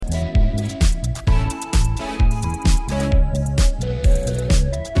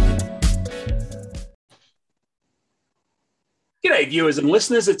G'day, viewers and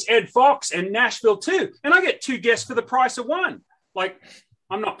listeners. It's Ed Fox and Nashville too. And I get two guests for the price of one. Like,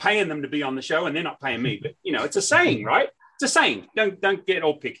 I'm not paying them to be on the show and they're not paying me. But, you know, it's a saying, right? It's a saying. Don't get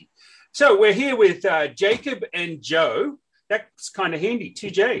all picky. So we're here with Jacob and Joe. That's kind of handy. Two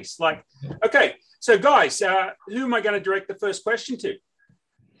J's. Like, okay. So, guys, who am I going to direct the first question to?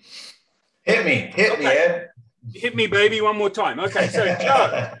 Hit me, Ed. Hit me, baby, one more time. Okay, so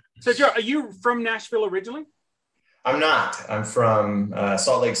Joe. Joe, are you from Nashville originally? I'm not. I'm from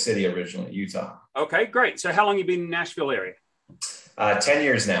Salt Lake City originally, Utah. Okay, great. So how long have you been in the Nashville area? 10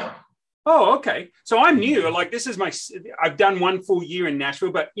 years now. Oh, okay. So I'm new. Like, this is I've done 1 full year in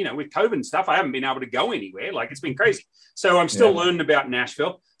Nashville, but, you know, with COVID and stuff, I haven't been able to go anywhere. Like, it's been crazy. So I'm still learning about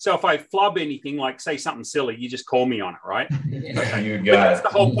Nashville. So if I flub anything, like say something silly, you just call me on it, right? Okay. You got That's the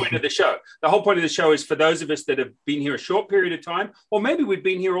whole point of the show. The whole point of the show is for those of us that have been here a short period of time, or maybe we've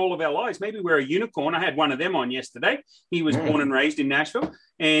been here all of our lives. Maybe we're a unicorn. I had one of them on yesterday. He was born and raised in Nashville,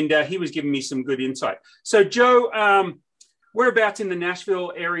 and he was giving me some good insight. So, Joe, whereabouts in the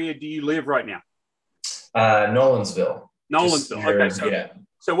Nashville area do you live right now? Nolensville. Nolensville. Okay.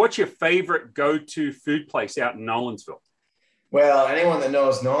 So what's your favorite go-to food place out in Nolensville? Well, anyone that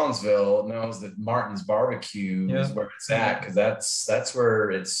knows Nolensville knows that Martin's Barbecue is where it's at, because that's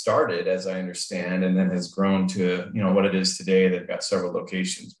where it started, as I understand, and then has grown to, you know, what it is today. They've got several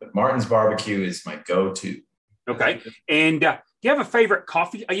locations, but Martin's Barbecue is my go-to. Okay. And do you have a favorite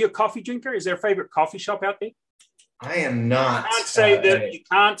coffee? Are you a coffee drinker? Is there a favorite coffee shop out there? I am not. You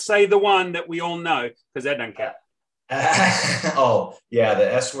can't say the one that we all know, because that don't count. The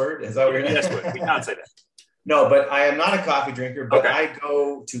S word. Is that what you're saying? S word. We can't say that. No, but I am not a coffee drinker, but I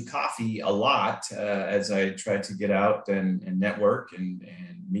go to coffee a lot as I try to get out and network and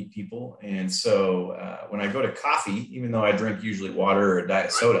meet people. And so when I go to coffee, even though I drink usually water or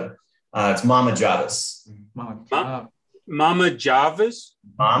diet soda, it's Mama Java's. Mama Java's?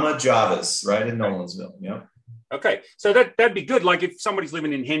 Mama Java's, right in Nolensville. Yep. Okay, so that'd be good. Like if somebody's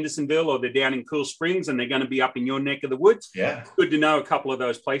living in Hendersonville or they're down in Cool Springs and they're going to be up in your neck of the woods, good to know a couple of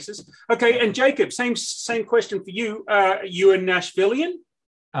those places. Okay, and Jacob, same question for you. You a Nashvilleian?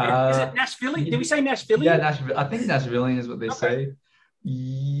 Is it Nashvilleian? Did we say Nashvilleian? Yeah, Nashville. I think Nashvilleian is what they say.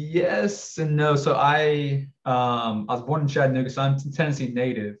 Yes and no. So I was born in Chattanooga, so I'm a Tennessee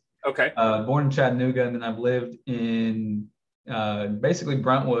native. Okay. Born in Chattanooga, and then I've lived in basically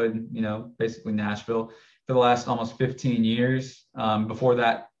Brentwood, basically Nashville, for the last almost 15 years. Before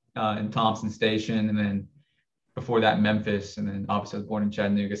that, in Thompson Station, and then before that, Memphis, and then obviously I was born in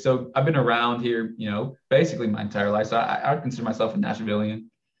Chattanooga. So I've been around here, basically my entire life. So I would consider myself a Nashvilleian.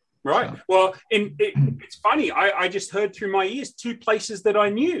 Right. So. Well, it's funny. I just heard through my ears 2 places that I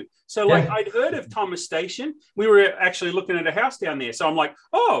knew. So I'd heard of Thomas Station. We were actually looking at a house down there. So I'm like,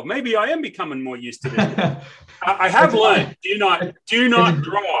 oh, maybe I am becoming more used to this. I have learned, do not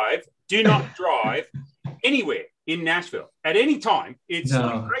drive anywhere in Nashville at any time. It's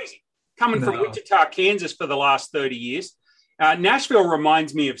like crazy. Coming from Wichita, Kansas for the last 30 years. Nashville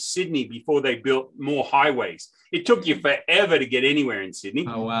reminds me of Sydney before they built more highways. It took you forever to get anywhere in Sydney.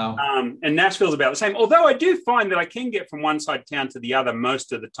 Oh, wow. And Nashville's about the same. Although I do find that I can get from one side of town to the other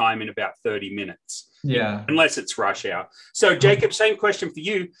most of the time in about 30 minutes. Yeah. Unless it's rush hour. So, Jacob, same question for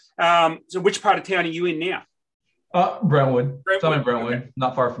you. So which part of town are you in now? Brentwood. So I'm in Brentwood,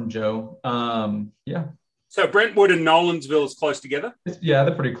 not far from Joe. Yeah. So Brentwood and Nolensville is close together?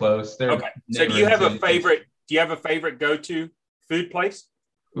 They're pretty close. Okay. So do you have a favorite go-to food place?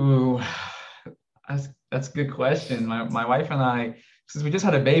 Ooh, that's a good question. My wife and I, since we just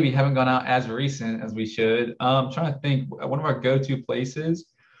had a baby, haven't gone out as recent as we should. I'm trying to think. One of our go-to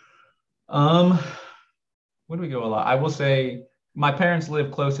places. Where do we go a lot? I will say my parents live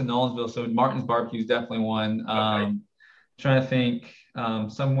close to Nolensville, so Martin's Barbecue is definitely one. Trying to think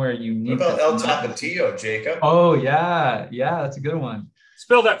somewhere unique. What about El Tapatio, Jacob? Oh, yeah, that's a good one.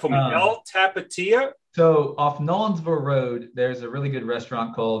 Spell that for me. El Tapatio? So off Nolensville Road, there's a really good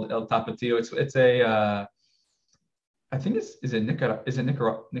restaurant called El Tapatio. It's a, I think is it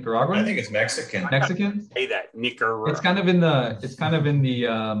Nicaraguan? I think it's Mexican. Mexican? Say that, Nicaragua. It's kind of in the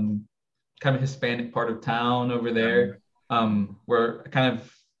kind of Hispanic part of town over there. Where kind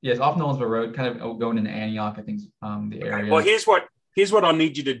of, yes, off Nolensville Road, kind of going into Antioch, I think, the area. Okay. Well, here's what I'll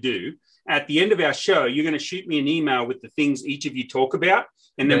need you to do. At the end of our show, you're going to shoot me an email with the things each of you talk about,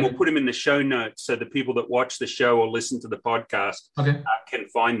 and then we'll put them in the show notes so the people that watch the show or listen to the podcast can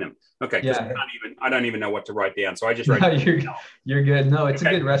find them. Okay, because I don't even know what to write down, so I just write. You're good. No, it's a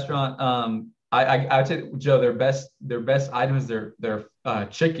good restaurant. I would say, Joe, their best item is their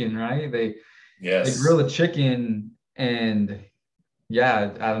chicken, right? They grill the chicken, and I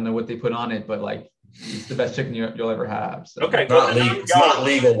don't know what they put on it, but like it's the best chicken you'll ever have. So. Okay. It's not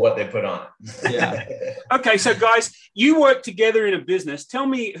legal what they put on it. Yeah. Okay. So guys, you work together in a business. Tell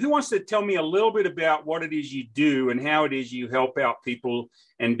me, who wants to tell me a little bit about what it is you do and how it is you help out people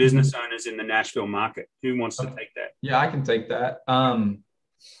and business owners in the Nashville market? Who wants to take that? Yeah, I can take that.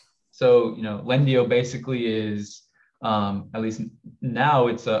 So, Lendio basically is, at least now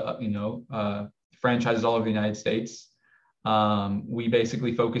it's franchises all over the United States. We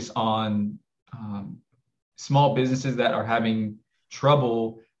basically focus on small businesses that are having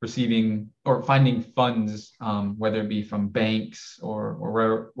trouble receiving or finding funds, whether it be from banks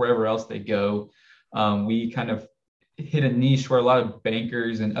or wherever else they go. We kind of hit a niche where a lot of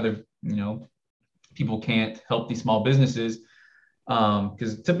bankers and other, people can't help these small businesses,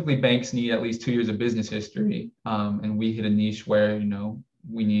 because typically banks need at least 2 years of business history. And we hit a niche where,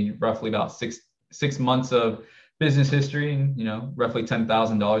 we need roughly about six months of business history and, roughly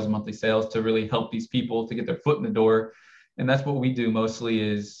 $10,000 in monthly sales to really help these people to get their foot in the door. And that's what we do mostly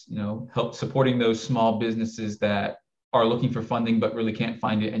is, help supporting those small businesses that are looking for funding, but really can't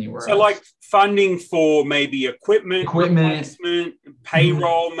find it anywhere else. So like funding for maybe equipment, replacement,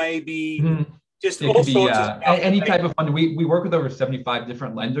 payroll, maybe. Just all sorts of any type of fund. We work with over 75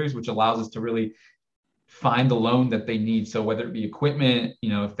 different lenders, which allows us to really find the loan that they need. So whether it be equipment,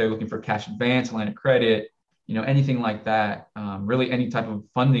 if they're looking for cash advance, line of credit, anything like that, really any type of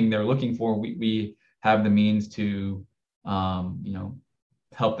funding they're looking for, we have the means to,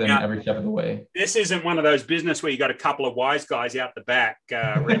 help them every step of the way. This isn't one of those business where you got a couple of wise guys out the back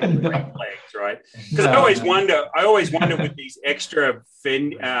reading flags, right? Because I always wonder with these extra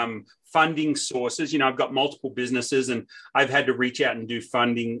funding sources. I've got multiple businesses and I've had to reach out and do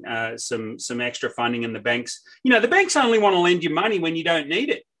funding, some extra funding in the banks. The banks only want to lend you money when you don't need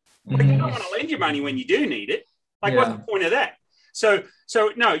it. They don't want to lend you money when you do need it. What's the point of that? So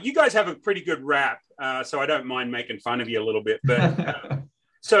no, you guys have a pretty good rap. So I don't mind making fun of you a little bit, but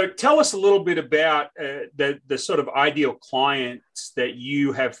so tell us a little bit about the sort of ideal clients that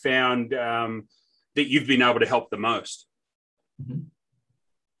you have found that you've been able to help the most.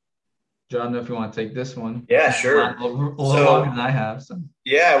 John, I don't know if you want to take this one. Yeah, sure. A little longer than I have. So.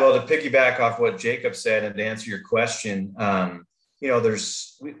 Yeah, well, to piggyback off what Jacob said and to answer your question,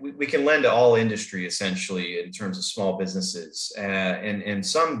 we can lend to all industry essentially in terms of small businesses, and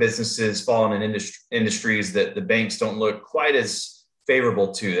some businesses fall in industries that the banks don't look quite as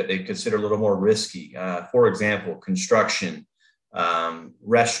favorable to, that they consider a little more risky. For example, construction,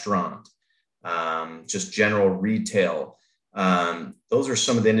 restaurant, just general retail. Those are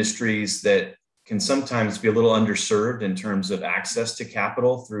some of the industries that can sometimes be a little underserved in terms of access to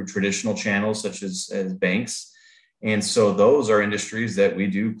capital through traditional channels such as banks. And so those are industries that we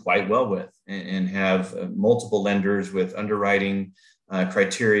do quite well with and have multiple lenders with underwriting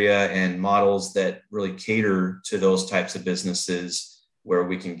criteria and models that really cater to those types of businesses where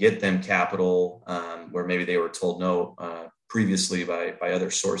we can get them capital where maybe they were told no previously by other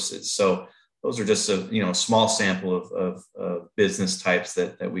sources. So those are just a small sample of business types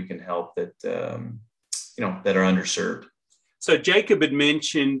that we can help that that are underserved. So Jacob had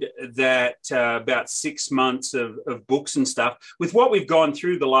mentioned that about 6 months of books and stuff. With what we've gone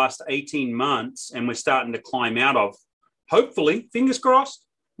through the last 18 months and we're starting to climb out of, hopefully, fingers crossed,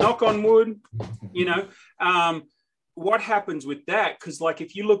 knock on wood, what happens with that? Because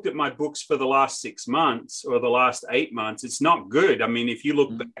if you looked at my books for the last 6 months or the last 8 months, it's not good. I mean, if you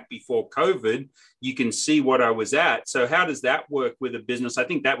look back before COVID, you can see what I was at. So how does that work with a business? I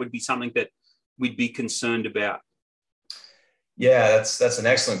think that would be something that we'd be concerned about. Yeah, that's an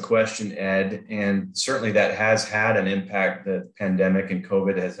excellent question, Ed. And certainly that has had an impact. The pandemic and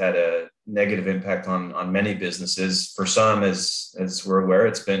COVID has had a negative impact on many businesses. For some, as we're aware,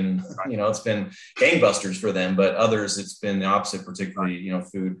 it's been, it's been gangbusters for them, but others, it's been the opposite, particularly,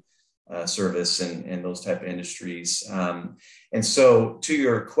 food service and those type of industries. And so to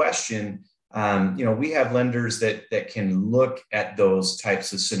your question, we have lenders that can look at those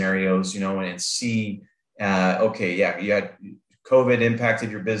types of scenarios, and see, you had COVID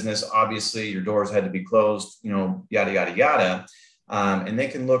impacted your business. Obviously, your doors had to be closed, yada, yada, yada. And they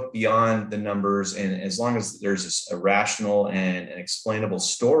can look beyond the numbers. And as long as there's a rational and an explainable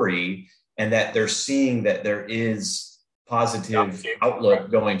story, and that they're seeing that there is positive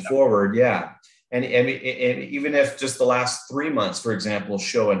outlook going forward. Yeah. And even if just the last 3 months, for example,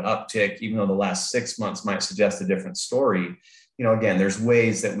 show an uptick, even though the last 6 months might suggest a different story, again, there's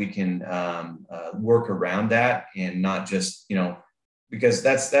ways that we can work around that and not just, because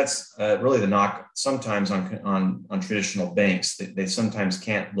that's really the knock sometimes on traditional banks. They sometimes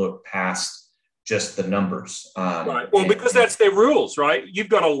can't look past just the numbers. Right. Well, because that's their rules, right? You've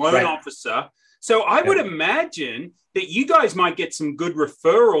got a loan officer So I would imagine that you guys might get some good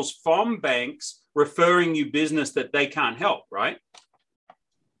referrals from banks referring you business that they can't help, right?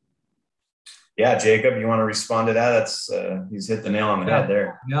 Yeah, Jacob, you want to respond to that? That's he's hit the nail on the head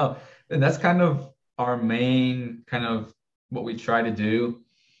there. No, and that's kind of our main kind of what we try to do.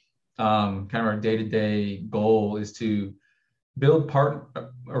 Kind of our day-to-day goal is to build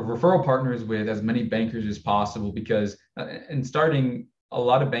referral partners with as many bankers as possible, because in starting, a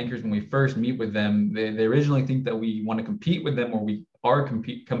lot of bankers, when we first meet with them, they originally think that we want to compete with them or we are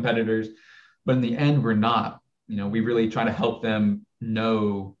competitors, but in the end, we're not. We really try to help them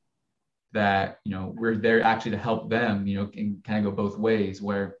know that, we're there actually to help them, can kind of go both ways,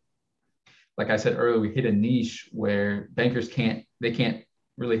 where, like I said earlier, we hit a niche where bankers can't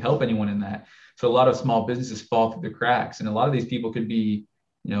really help anyone in that. So a lot of small businesses fall through the cracks. And a lot of these people could be,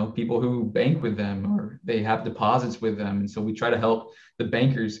 people who bank with them or they have deposits with them. And so we try to help the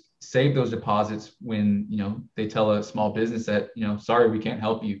bankers save those deposits when, they tell a small business that, sorry, we can't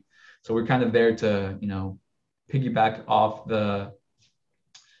help you. So we're kind of there to, piggyback off the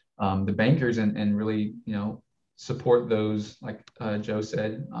bankers and really, support those, like Joe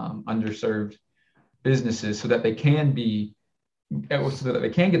said, underserved businesses so that they can get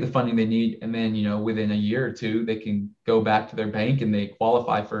the funding they need. And then, within a year or two, they can go back to their bank and they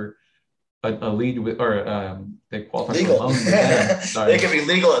qualify for a lead with, or they qualify legal. For a loan with them. Sorry. They can be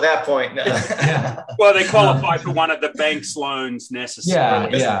legal at that point. Yeah. Well, they qualify for one of the bank's loans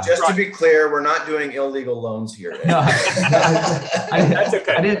necessarily. Just to be clear, we're not doing illegal loans here. No, that's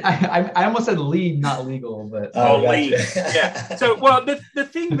okay. I almost said lead, not legal, but lead. Yeah. So, well, the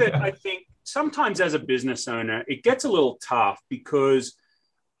thing that I think sometimes as a business owner, it gets a little tough because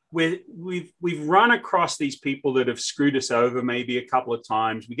we've run across these people that have screwed us over maybe a couple of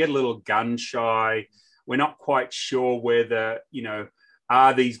times. We get a little gun shy. We're not quite sure whether,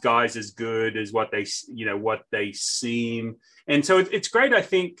 are these guys as good as what they seem. And so it's great. I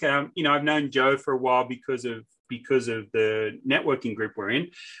think, I've known Joe for a while because of the networking group we're in.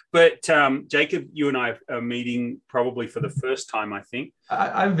 But Jacob, you and I are meeting probably for the first time, I think.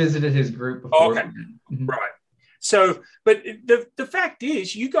 I visited his group before. Okay. Mm-hmm. Right. So, but the fact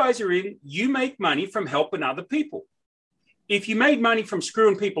is, you guys you make money from helping other people. If you made money from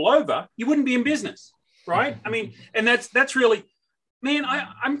screwing people over, you wouldn't be in business, right? I mean, and that's really, man,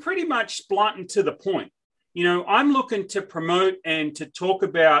 I'm pretty much blunt and to the point. I'm looking to promote and to talk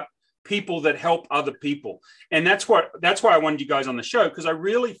about people that help other people. And that's why I wanted you guys on the show, because I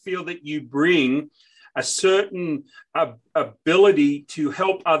really feel that you bring a certain ability to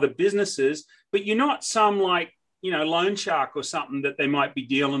help other businesses, but you're not some like, loan shark or something that they might be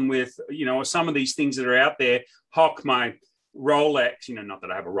dealing with, or some of these things that are out there. Hock my Rolex, not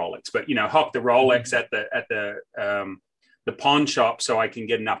that I have a Rolex, but, hock the Rolex at the pawn shop so I can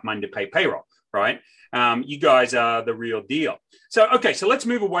get enough money to pay payroll, right? You guys are the real deal. So, okay, so let's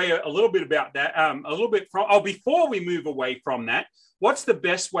move away a little bit about that. Before we move away from that, what's the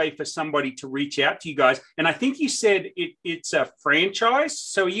best way for somebody to reach out to you guys? And I think you said it's a franchise.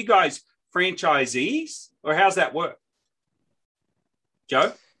 So are you guys franchisees, or how's that work?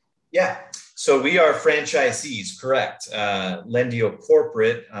 Joe? Yeah. So we are franchisees, correct. Lendio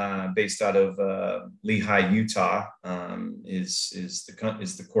Corporate, based out of Lehi, Utah, is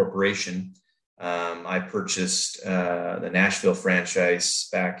the corporation. I purchased the Nashville franchise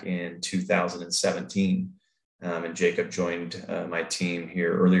back in 2017, and Jacob joined my team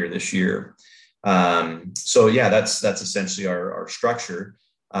here earlier this year. So yeah, that's essentially our structure.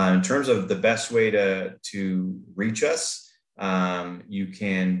 In terms of the best way to reach us, you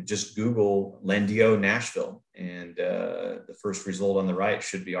can just Google Lendio Nashville, and the first result on the right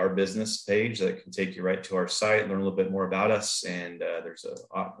should be our business page that can take you right to our site, learn a little bit more about us, and there's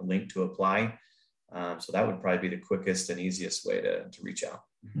a link to apply. So that would probably be the quickest and easiest way to reach out.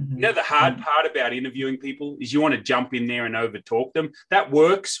 The hard part about interviewing people is you want to jump in there and overtalk them. That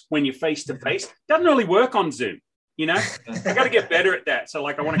works when you're face to face. Doesn't really work on Zoom. I got to get better at that. So,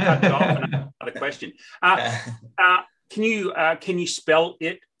 I want to cut it off and another question. Can you spell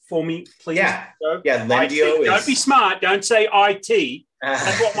it for me, please? Yeah. Lendio. Don't be smart. Don't say IT.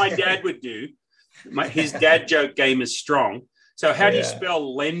 That's what my dad would do. His dad joke game is strong. So, how do you spell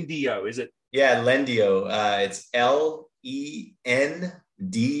Lendio? Is it? Yeah, Lendio. It's Lendio.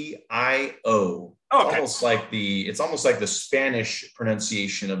 Oh, okay. It's almost like the Spanish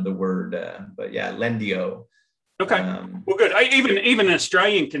pronunciation of the word. But yeah, Lendio. Okay. Well, good. Even an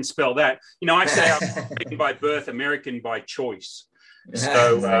Australian can spell that. I say I'm American by birth, American by choice.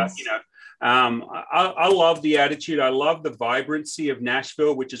 So, nice. I love the attitude. I love the vibrancy of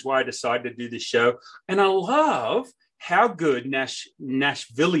Nashville, which is why I decided to do this show. And I love how good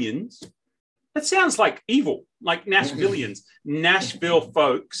Nashvillians That sounds like evil, like Nashvillians. Nashville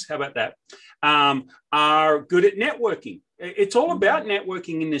folks, how about that, are good at networking. It's all about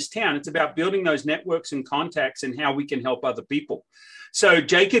networking in this town. It's about building those networks and contacts and how we can help other people. So,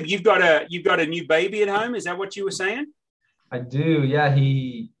 Jacob, you've got a new baby at home. Is that what you were saying? I do. Yeah,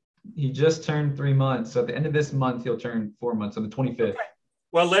 he just turned 3 months. So at the end of this month, he'll turn 4 months on the 25th. Okay.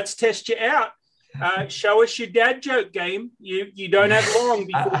 Well, let's test you out. Show us your dad joke game. You don't have long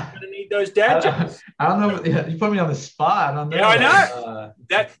before you're going to need those dad jokes. I don't know. You put me on the spot. I don't know. Yeah, I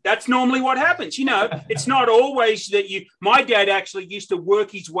know. That's normally what happens. It's not always that my dad actually used to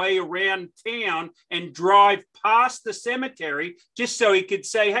work his way around town and drive past the cemetery just so he could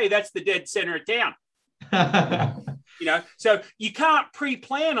say, hey, that's the dead center of town. So you can't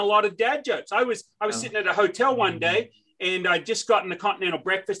pre-plan a lot of dad jokes. I was sitting at a hotel one day, and I just gotten a continental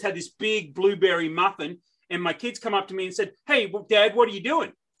breakfast, had this big blueberry muffin, and my kids come up to me and said, hey, well, Dad, what are you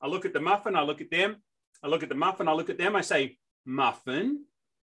doing? I look at the muffin, I look at them. I look at the muffin, I look at them. I say, muffin.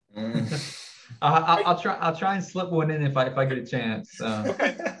 I'll try and slip one in if I get a chance.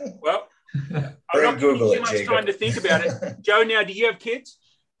 Okay. Well, I'm not giving you too much time to think about it. Joe, now, do you have kids?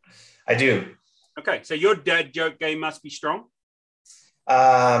 I do. Okay, so your dad joke game must be strong.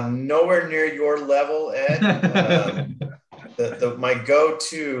 Nowhere near your level, Ed. My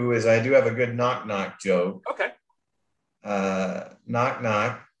go-to is I do have a good knock-knock joke. Okay.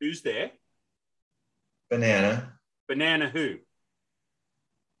 Knock-knock. Who's there? Banana. Banana who?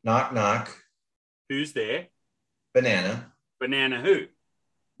 Knock-knock. Who's there? Banana. Banana who?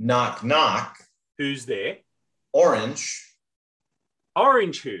 Knock-knock. Who's there? Orange.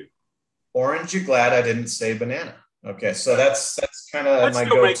 Orange who? Orange, you glad I didn't say banana. Okay, so that's kind of my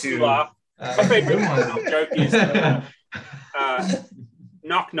go-to. My favorite joke is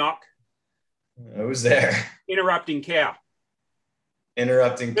knock knock. Who's there? Interrupting cow.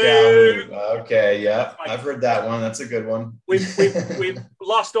 Interrupting cow. Okay, yeah, I've heard that one. That's a good one. We've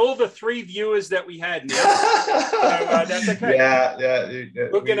lost all the 3 viewers that we had now. So that's okay. Yeah.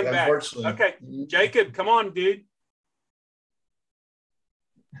 We'll get them back. Okay, Jacob, come on, dude.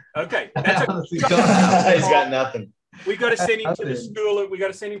 Okay, that's he's got nothing. We got to send him to the school. We got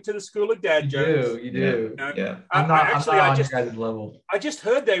to send him to the school of dad jokes. You do. Yeah. I'm not on your guys' level. I just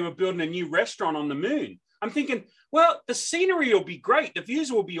heard they were building a new restaurant on the moon. I'm thinking, well, the scenery will be great, the views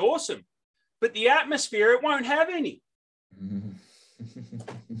will be awesome, but the atmosphere, it won't have any.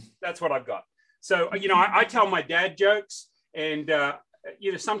 That's what I've got. So I tell my dad jokes, and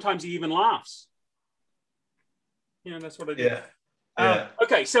sometimes he even laughs. That's what I do. Yeah.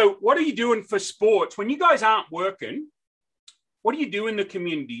 Okay, so what are you doing for sports when you guys aren't working? What do you do in the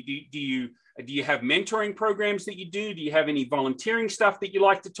community? Do you have mentoring programs that you do? Do you have any volunteering stuff that you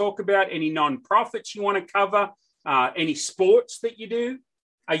like to talk about? Any nonprofits you want to cover? Any sports that you do?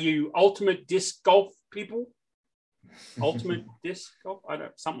 Are you ultimate disc golf people? Ultimate disc golf? I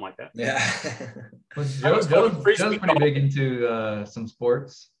don't, something like that. Yeah. Joe's pretty big into some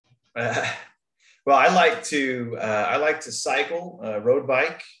sports. Well, I like to cycle, road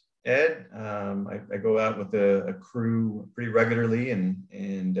bike, Ed. I go out with a crew pretty regularly and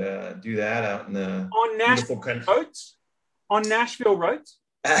do that out in the beautiful country. Roads? On Nashville roads?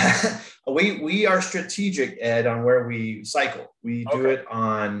 We are strategic, Ed, on where we cycle. We do it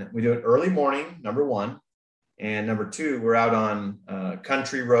early morning, number one. And number two, we're out on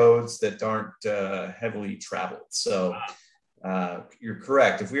country roads that aren't heavily traveled. So you're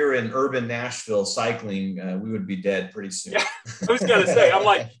correct. If we were in urban Nashville cycling, we would be dead pretty soon. Yeah, I was going to say, I'm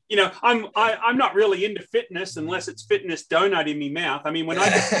like, I'm not really into fitness unless it's fitness donut in my mouth. I mean, when I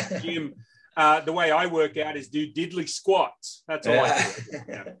get to the gym, the way I work out is do diddly squats. That's all I do.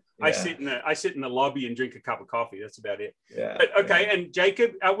 Yeah. I sit in the lobby and drink a cup of coffee. That's about it. Yeah. But, okay. Yeah. And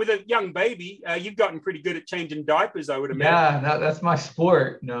Jacob, with a young baby, you've gotten pretty good at changing diapers, I would imagine. Yeah, that's my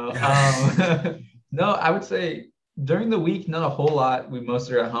sport. No, no, I would say during the week, not a whole lot. We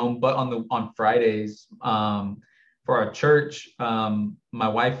mostly are at home, but on Fridays, for our church, my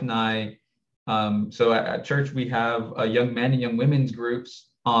wife and I, so at church, we have a young men and young women's groups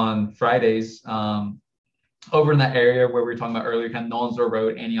on Fridays, over in that area where we were talking about earlier, kind of Nolensville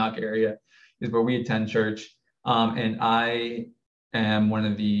Road, Antioch area is where we attend church. And I am one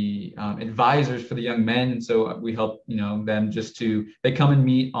of the advisors for the young men. And so we help, them they come and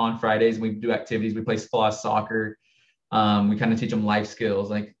meet on Fridays. We do activities. We play soccer. We kind of teach them life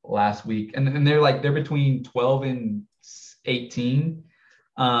skills like last week. And they're between 12 and 18.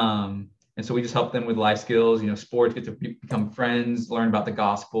 And so we just help them with life skills, sports, get to become friends, learn about the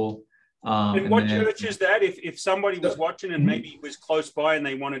gospel. And what church is that? If somebody was watching and maybe was close by and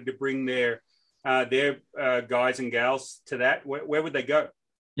they wanted to bring their guys and gals to that, where would they go?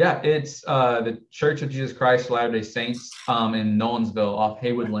 Yeah, it's the Church of Jesus Christ of Latter-day Saints in Nolensville off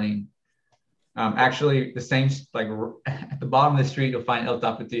Haywood Lane. Actually, the same, like at the bottom of the street, you'll find El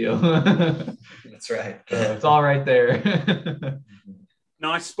Tapatio. That's right. It's all right there.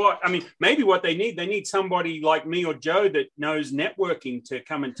 Nice spot. I mean, maybe what they need somebody like me or Joe that knows networking to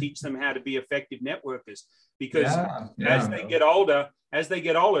come and teach them how to be effective networkers. Because as they get older,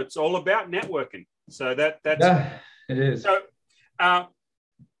 it's all about networking. So that's it is. So,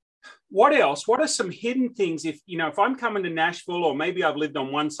 what else? What are some hidden things? If I'm coming to Nashville, or maybe I've lived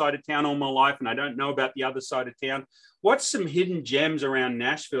on one side of town all my life and I don't know about the other side of town, what's some hidden gems around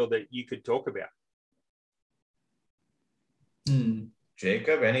Nashville that you could talk about?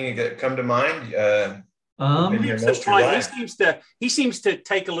 Jacob, any that come to mind? He seems to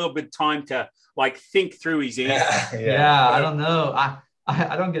take a little bit of time to like think through his answer. Yeah, I don't know.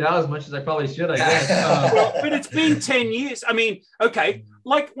 I don't get out as much as I probably should, I guess. But it's been 10 years. I mean, okay.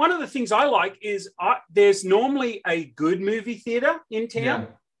 Like one of the things I like is there's normally a good movie theater in town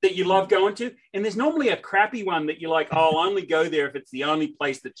that you love going to. And there's normally a crappy one that you're like, oh, I'll only go there if it's the only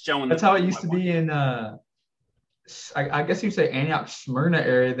place that's showing. That's how it used to be in, I guess you'd say Antioch, Smyrna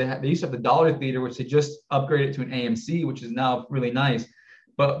area. They used to have the Dollar Theater, which they just upgraded to an AMC, which is now really nice.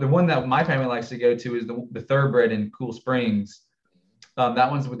 But the one that my family likes to go to is the Thoroughbred in Cool Springs.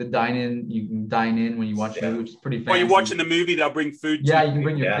 That one's with the dine-in. You can dine in when you watch a movie, which is pretty fancy. While you're watching the movie, they'll bring food. Yeah, you can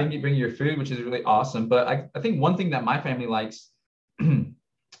bring your food, which is really awesome. But I think one thing that my family likes,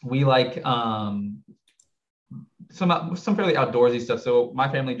 we like some fairly outdoorsy stuff. So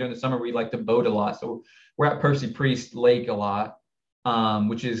my family during the summer, we like to boat a lot. So we're at Percy Priest Lake a lot,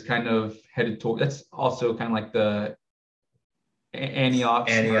 which is kind of headed toward. That's also kind of like the Antioch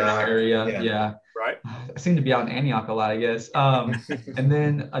area. Yeah. Right. I seem to be out in Antioch a lot, I guess. And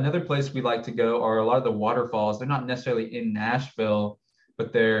then another place we like to go are a lot of the waterfalls. They're not necessarily in Nashville,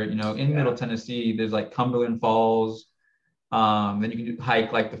 but they're, in Middle Tennessee. There's like Cumberland Falls. Then you can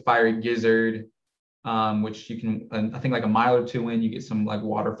hike like the Fiery Gizzard, which you can, I think like a mile or two in, you get some like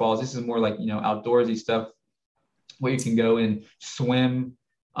waterfalls. This is more like, outdoorsy stuff where you can go and swim.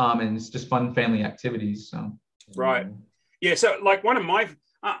 And it's just fun family activities. So. Right. Yeah. So like one of my,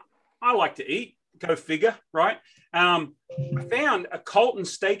 I like to eat. Go figure, right? I found a Colton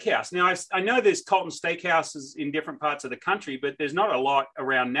Steakhouse. Now, I know there's Colton Steakhouses in different parts of the country, but there's not a lot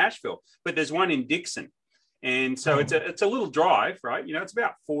around Nashville. But there's one in Dixon. And so it's a little drive, right? It's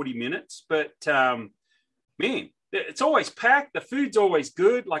about 40 minutes. But, man, it's always packed. The food's always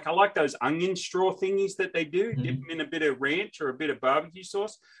good. Like, I like those onion straw thingies that they do. Dip them in a bit of ranch or a bit of barbecue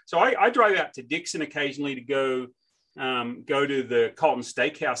sauce. So I drive out to Dixon occasionally to go to the Colton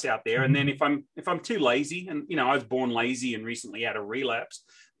Steakhouse out there. And then if I'm too lazy, and I was born lazy and recently had a relapse,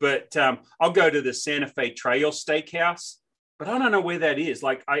 but I'll go to the Santa Fe Trail Steakhouse, but I don't know where that is.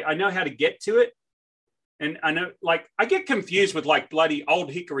 Like I know how to get to it, and I know, like, I get confused with like bloody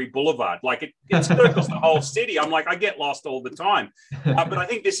Old Hickory Boulevard. Like it circles the whole city. I'm like, I get lost all the time. But I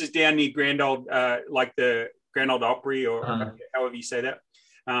think this is down near Grand Old, like the Grand Old Opry, or however you say that.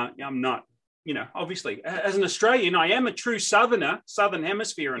 I'm not. Obviously, as an Australian, I am a true Southerner, Southern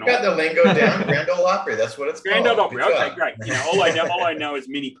Hemisphere, and all. You got the lingo down. Grand Ole Opry. That's what it's Grand called. Ole Opry. Okay, great. All I know is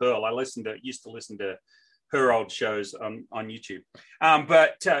Minnie Pearl. I used to listen to her old shows on YouTube.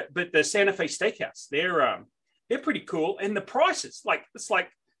 But the Santa Fe Steakhouse, they're pretty cool, and the prices,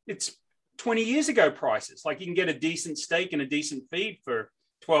 it's 20 years ago prices. Like you can get a decent steak and a decent feed for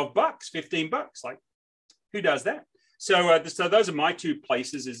 $12, $15. Like who does that? So those are my two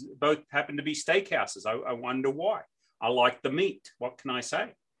places. Is both happen to be steakhouses. I wonder why. I like the meat. What can I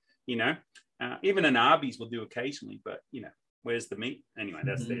say? Even an Arby's will do occasionally, but where's the meat? Anyway,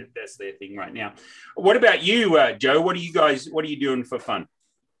 that's their thing right now. What about you, Joe? What are you doing for fun?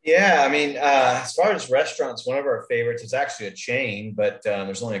 Yeah, I mean, as far as restaurants, one of our favorites is actually a chain, but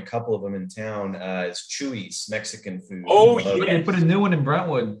there's only a couple of them in town. It's Chuy's Mexican food. Oh, yeah. They put a new one in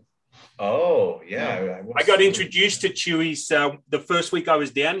Brentwood. Oh, yeah. I got introduced to Chuy's the first week I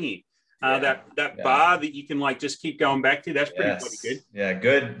was down here. That bar that you can like just keep going back to. That's pretty good. Yeah,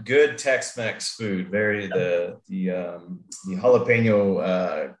 good Tex-Mex food. Very the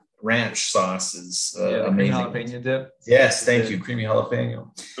jalapeno ranch sauce is amazing. Jalapeno dip. Yes, thank you, creamy jalapeno.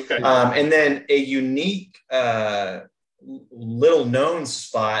 Okay. And then a unique little known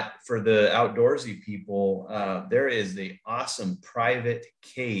spot for the outdoorsy people. There is the awesome private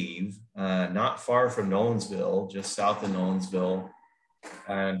cave not far from Nolensville, just south of Nolensville.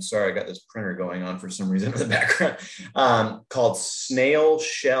 I'm sorry, I got this printer going on for some reason in the background, called Snail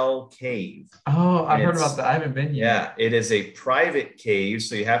Shell Cave. Oh, I've heard about that. I haven't been yet. Yeah, it is a private cave.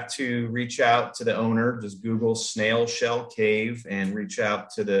 So you have to reach out to the owner. Just Google Snail Shell Cave and reach out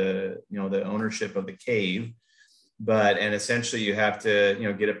to the ownership of the cave. And essentially you have to,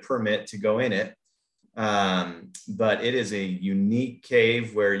 get a permit to go in it. But it is a unique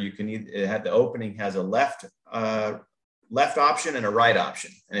cave where you can the opening has a left option and a right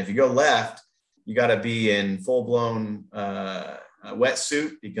option. And if you go left, you got to be in full blown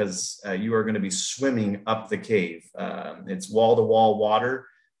wetsuit because you are going to be swimming up the cave. It's wall to wall water.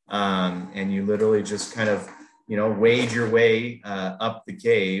 And you literally just kind of, wade your way up the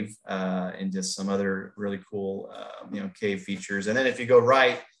cave into some other really cool, cave features. And then if you go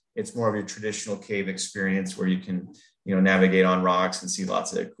right, it's more of your traditional cave experience where you can, navigate on rocks and see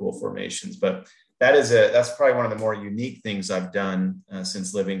lots of cool formations. But that's probably one of the more unique things I've done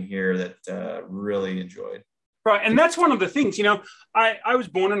since living here that really enjoyed. Right. And that's one of the things, I was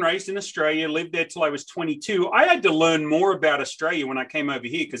born and raised in Australia, lived there till I was 22. I had to learn more about Australia when I came over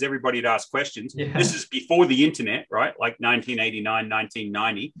here because everybody had asked questions. Yeah. This is before the internet, right? Like 1989,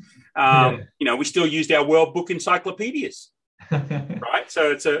 1990. We still used our World Book encyclopedias. Right.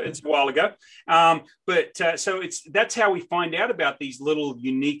 So it's a while ago. So that's how we find out about these little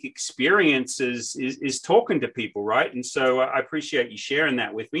unique experiences is talking to people. Right. And so I appreciate you sharing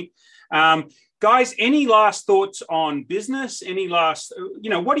that with me. Guys, any last thoughts on business? Any last,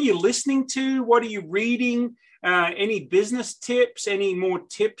 what are you listening to? What are you reading? Any business tips? Any more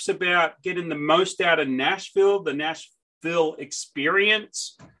tips about getting the most out of Nashville, the Nashville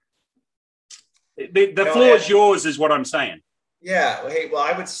experience? The floor is yours, is what I'm saying. Yeah. Hey, well,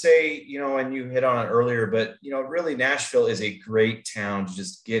 I would say, and you hit on it earlier, but, really Nashville is a great town to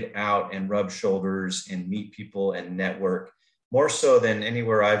just get out and rub shoulders and meet people and network more so than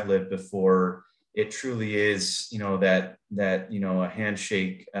anywhere I've lived before. It truly is, that a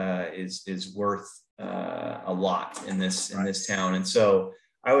handshake is worth a lot in this town. And so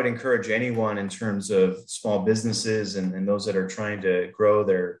I would encourage anyone in terms of small businesses and those that are trying to grow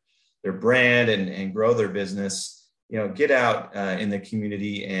their brand and grow their business, get out in the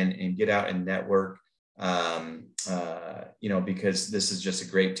community and get out and network, because this is just a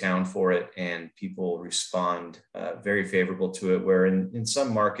great town for it and people respond very favorable to it, where in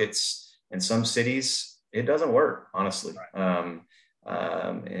some markets and some cities, it doesn't work, honestly. Right.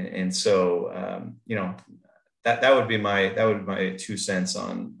 That would be my 2 cents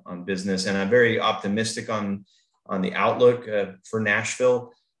on business. And I'm very optimistic on the outlook for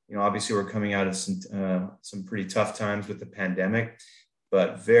Nashville. Obviously we're coming out of some pretty tough times with the pandemic,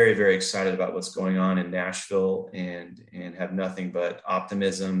 but very, very excited about what's going on in Nashville and have nothing but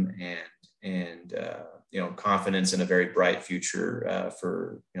optimism and confidence in a very bright future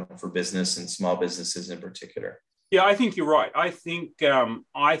for business and small businesses in particular. Yeah, I think you're right. I think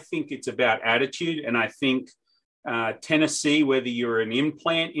it's about attitude, and I think Tennessee, whether you're an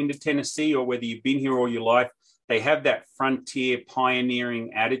implant into Tennessee or whether you've been here all your life, they have that frontier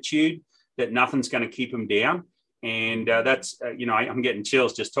pioneering attitude that nothing's going to keep them down. And that's, I'm getting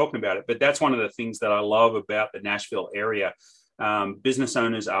chills just talking about it, but that's one of the things that I love about the Nashville area. Business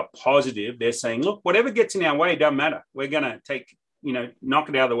owners are positive. They're saying, look, whatever gets in our way, doesn't matter. We're going to knock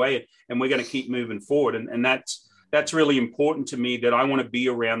it out of the way and we're going to keep moving forward. And that's really important to me, that I want to be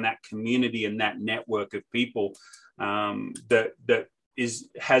around that community and that network of people that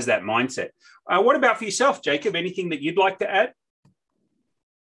has that mindset. What about for yourself, Jacob? Anything that you'd like to add?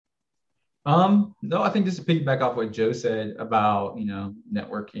 No, I think just to piggyback off what Joe said about,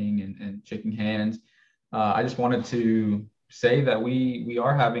 networking and shaking hands. I just wanted to say that we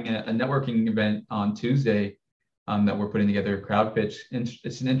are having a networking event on Tuesday that we're putting together, Crowd Pitch.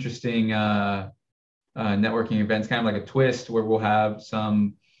 It's an interesting networking event. It's kind of like a twist where we'll have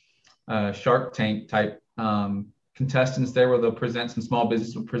some Shark Tank type contestants there, where they'll present some small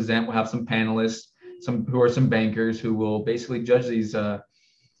business. We'll have some panelists, some bankers who will basically judge these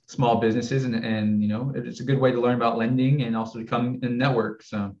small businesses, and it's a good way to learn about lending and also to come and network.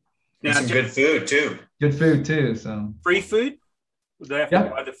 So and some good food too. So free food? Would they have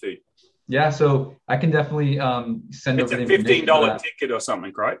to buy the food? Yeah, so I can definitely send it's over a $15 ticket or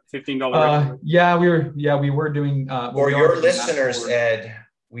something, right? $15. We were doing for your listeners, Ed,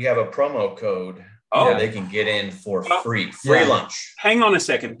 we have a promo code. They can get in for free lunch. Hang on a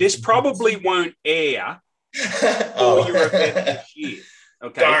second. This probably won't air for your event this year.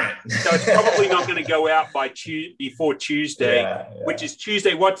 Okay. Darn it. So it's probably not going to go out before Tuesday, which is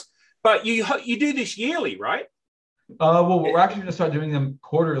Tuesday. But you do this yearly, right? Well, we're actually going to start doing them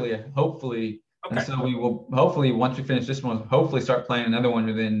quarterly, hopefully. Okay. And so we will hopefully, once we finish this one, hopefully start playing another one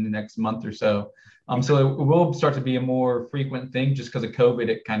within the next month or so. So it will start to be a more frequent thing just because of COVID.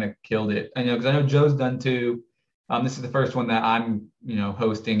 It kind of killed it. And, because I know Joe's done too. This is the first one that I'm,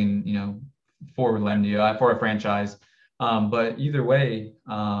 hosting and, for Lendio, for a franchise. But either way,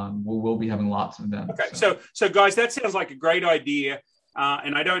 we'll be having lots of them. Okay. So guys, that sounds like a great idea.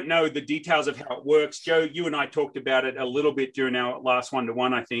 And I don't know the details of how it works. Joe, you and I talked about it a little bit during our last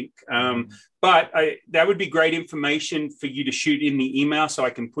one-to-one, I think. But that would be great information for you to shoot in the email so I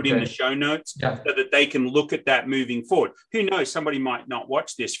can put in the show notes so that they can look at that moving forward. Who knows? Somebody might not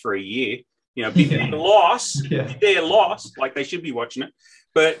watch this for a year. Be their loss, like they should be watching it.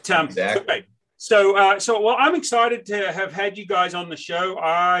 But exactly. Okay. So I'm excited to have had you guys on the show.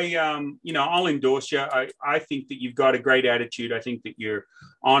 I'll endorse you. I think that you've got a great attitude. I think that you're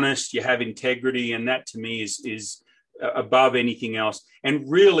honest, you have integrity, and that to me is above anything else.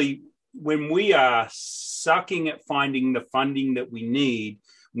 And really, when we are sucking at finding the funding that we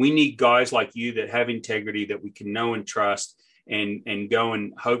need guys like you that have integrity, that we can know and trust, and go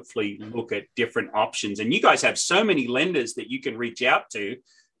and hopefully look at different options. And you guys have so many lenders that you can reach out to,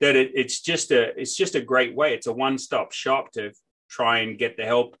 that it's just a great way. It's a one-stop shop to try and get the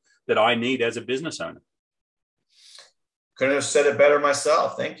help that I need as a business owner. Couldn't have said it better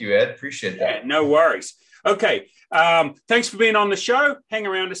myself. Thank you, Ed. Appreciate that. Yeah, no worries. Okay. Thanks for being on the show. Hang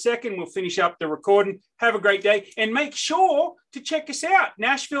around a second. We'll finish up the recording. Have a great day. And make sure to check us out,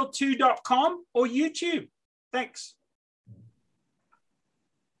 Nashville2.com or YouTube. Thanks.